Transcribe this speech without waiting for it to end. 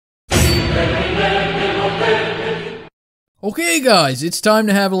Okay guys, it's time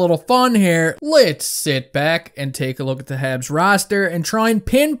to have a little fun here. Let's sit back and take a look at the Habs roster and try and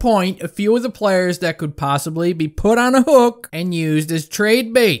pinpoint a few of the players that could possibly be put on a hook and used as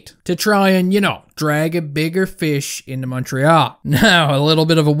trade bait to try and, drag a bigger fish into Montreal. Now, a little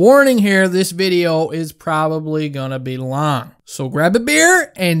bit of a warning here, this video is probably gonna be long. So grab a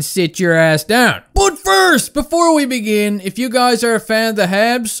beer and sit your ass down. But first, before we begin, if you guys are a fan of the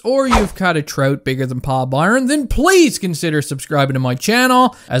Habs or you've caught a trout bigger than Paul Byron, then please consider subscribing to my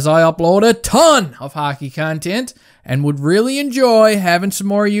channel as I upload a ton of hockey content and would really enjoy having some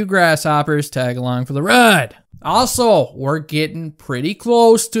more of you grasshoppers tag along for the ride. Also, we're getting pretty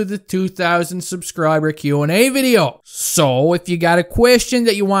close to the 2,000 subscriber Q&A video. So if you got a question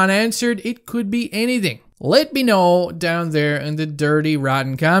that you want answered, it could be anything. Let me know down there in the dirty,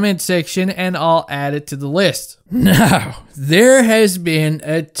 rotten comment section and I'll add it to the list. Now, there has been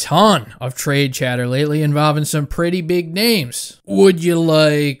a ton of trade chatter lately involving some pretty big names. Would you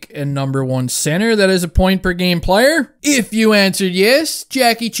like a number one center that is a point per game player? If you answered yes,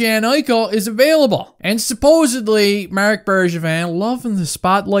 Jack Eichel is available. And supposedly, Marc Bergevin, loving the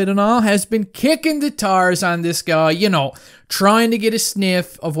spotlight and all, has been kicking the tires on this guy, trying to get a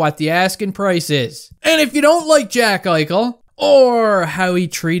sniff of what the asking price is. And if you don't like Jack Eichel, or how he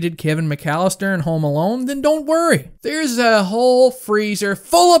treated Kevin McAllister in Home Alone, then don't worry. There's a whole freezer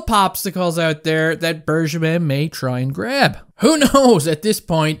full of popsicles out there that Bergevin may try and grab. Who knows at this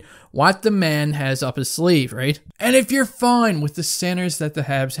point what the man has up his sleeve, right? And if you're fine with the centers that the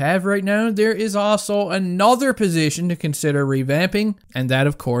Habs have right now, there is also another position to consider revamping, and that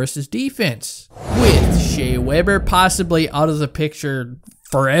of course is defense. With Shea Weber possibly out of the picture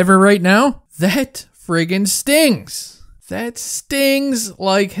forever right now, that friggin' stings. That stings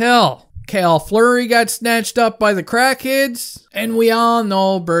like hell. Cal Fleury got snatched up by the crackheads, and we all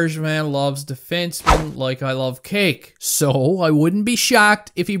know Bergevin loves defensemen like I love cake. So I wouldn't be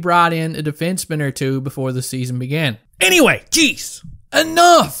shocked if he brought in a defenseman or two before the season began. Anyway, geez.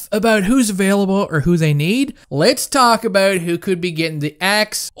 Enough about who's available or who they need. Let's talk about who could be getting the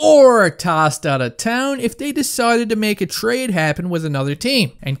axe or tossed out of town if they decided to make a trade happen with another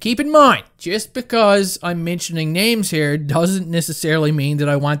team. And keep in mind, just because I'm mentioning names here doesn't necessarily mean that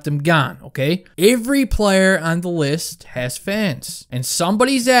I want them gone, okay? Every player on the list has fans, and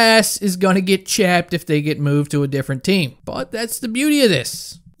somebody's ass is gonna get chapped if they get moved to a different team. But that's the beauty of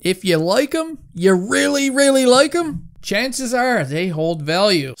this. If you like them, you really, really like them, chances are they hold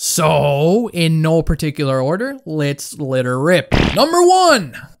value. So, in no particular order, let's let her rip. Number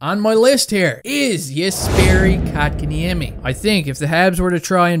one on my list here is Jesperi Kotkaniemi. I think if the Habs were to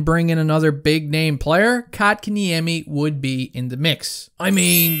try and bring in another big name player, Kotkaniemi would be in the mix. I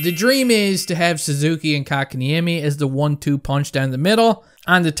mean, the dream is to have Suzuki and Kotkaniemi as the 1-2 punch down the middle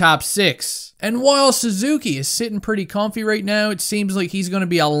on the top six. And while Suzuki is sitting pretty comfy right now, it seems like he's going to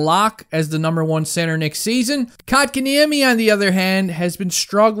be a lock as the number one center next season. Kotkaniemi, on the other hand, has been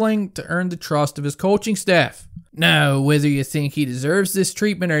struggling to earn the trust of his coaching staff. Now, whether you think he deserves this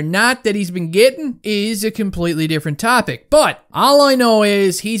treatment or not that he's been getting is a completely different topic. But all I know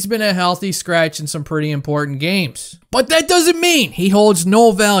is he's been a healthy scratch in some pretty important games. But that doesn't mean he holds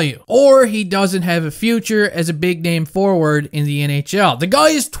no value or he doesn't have a future as a big name forward in the NHL. The guy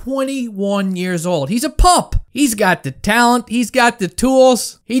is 21 years old. He's a pup. He's got the talent. He's got the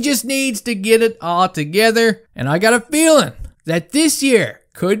tools. He just needs to get it all together. And I got a feeling that this year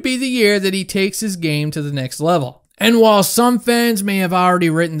could be the year that he takes his game to the next level. And while some fans may have already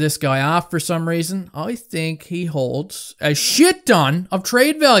written this guy off for some reason, I think he holds a shit ton of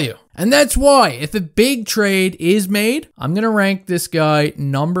trade value. And that's why, if a big trade is made, I'm going to rank this guy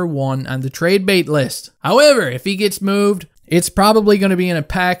number one on the trade bait list. However, if he gets moved, it's probably going to be in a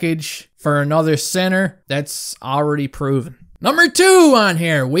package for another center that's already proven. Number two on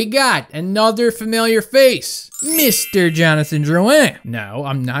here, we got another familiar face, Mr. Jonathan Drouin. Now,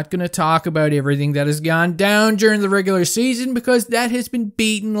 I'm not going to talk about everything that has gone down during the regular season because that has been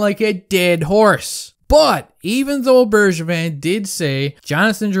beaten like a dead horse. But even though Bergevin did say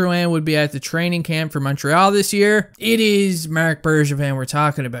Jonathan Drouin would be at the training camp for Montreal this year, it is Marc Bergevin we're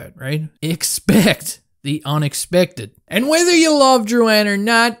talking about, right? Expect the unexpected. And whether you love Drouin or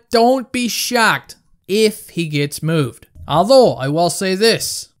not, don't be shocked if he gets moved. Although, I will say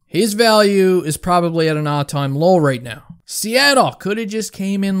this, his value is probably at an all-time low right now. Seattle could have just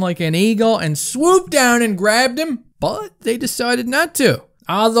came in like an eagle and swooped down and grabbed him, but they decided not to.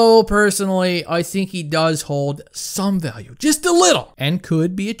 Although, personally, I think he does hold some value, just a little, and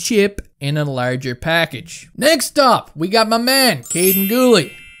could be a chip in a larger package. Next up, we got my man, Caden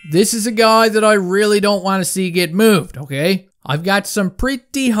Gooley. This is a guy that I really don't want to see get moved, okay? I've got some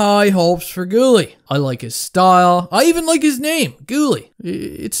pretty high hopes for Guhle. I like his style. I even like his name, Guhle.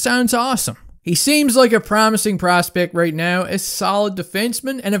 It sounds awesome. He seems like a promising prospect right now, a solid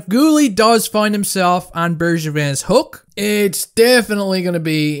defenseman, and if Guhle does find himself on Bergevin's hook, it's definitely going to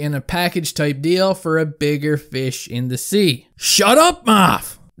be in a package type deal for a bigger fish in the sea. Shut up,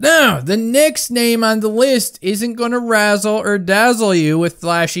 Moff! Now, the next name on the list isn't going to razzle or dazzle you with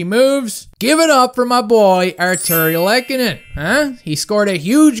flashy moves. Give it up for my boy, Artturi Lehkonen. Huh? He scored a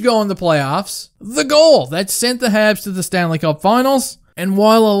huge goal in the playoffs. The goal that sent the Habs to the Stanley Cup Finals. And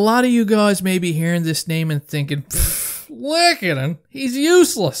while a lot of you guys may be hearing this name and thinking, Lehkonen, he's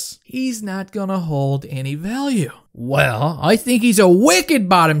useless. He's not going to hold any value. Well, I think he's a wicked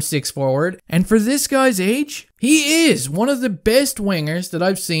bottom six forward, and for this guy's age, he is one of the best wingers that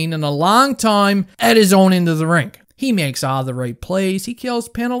I've seen in a long time at his own end of the rink. He makes all the right plays, he kills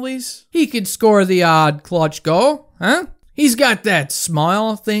penalties, he could score the odd clutch goal, huh? He's got that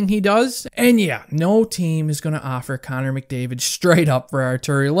smile thing he does, and yeah, no team is going to offer Connor McDavid straight up for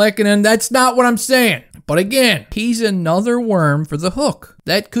Artturi Lehkonen. That's not what I'm saying. But again, he's another worm for the hook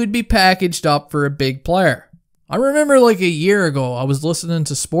that could be packaged up for a big player. I remember like a year ago, I was listening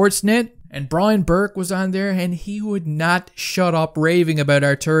to Sportsnet, and Brian Burke was on there, and he would not shut up raving about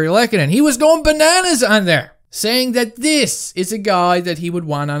Artturi Lehkonen. He was going bananas on there, saying that this is a guy that he would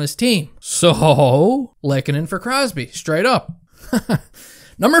want on his team. So, Lehkonen for Crosby, straight up.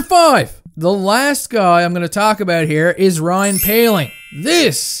 Number 5. The last guy I'm going to talk about here is Ryan Poehling.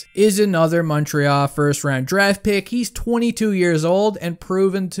 This is another Montreal first-round draft pick. He's 22 years old and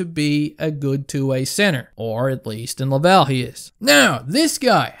proven to be a good two-way center. Or at least in Laval he is. Now, this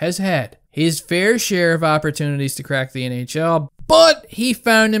guy has had his fair share of opportunities to crack the NHL, but he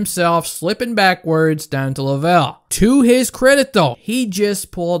found himself slipping backwards down to Laval. To his credit though, he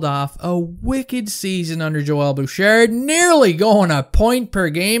just pulled off a wicked season under Joel Bouchard, nearly going a point per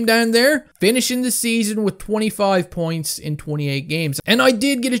game down there, finishing the season with 25 points in 28 games. And I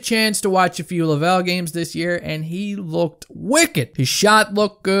did get a chance to watch a few Laval games this year, and he looked wicked. His shot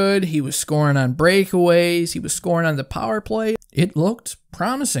looked good, he was scoring on breakaways, he was scoring on the power play. It looked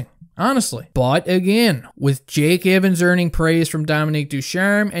promising. Honestly. But again, with Jake Evans earning praise from Dominique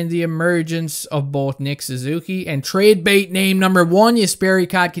Ducharme and the emergence of both Nick Suzuki and trade bait name number 1, Jesperi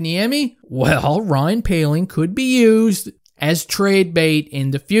Kotkaniemi, well, Ryan Poehling could be used as trade bait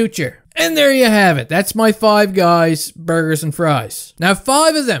in the future. And there you have it. That's my 5 guys, burgers and fries. Now,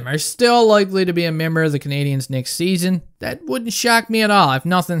 5 of them are still likely to be a member of the Canadiens next season. That wouldn't shock me at all if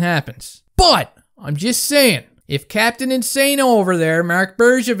nothing happens. But I'm just saying, if Captain Insano over there, Marc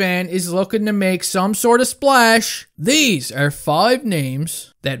Bergevin, is looking to make some sort of splash, these are 5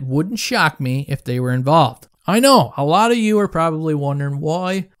 names that wouldn't shock me if they were involved. I know, a lot of you are probably wondering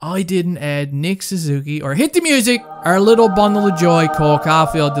why I didn't add Nick Suzuki or hit the music, our little bundle of joy, Cole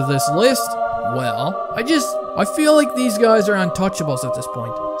Caulfield, to this list. Well, I feel like these guys are untouchables at this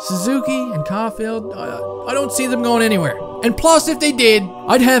point. Suzuki and Caulfield, I don't see them going anywhere. And plus, if they did,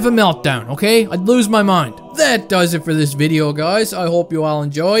 I'd have a meltdown, okay? I'd lose my mind. That does it for this video, guys. I hope you all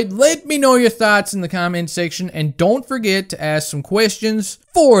enjoyed. Let me know your thoughts in the comment section, and don't forget to ask some questions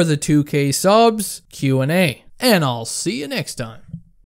for the 2K subs Q&A. And I'll see you next time.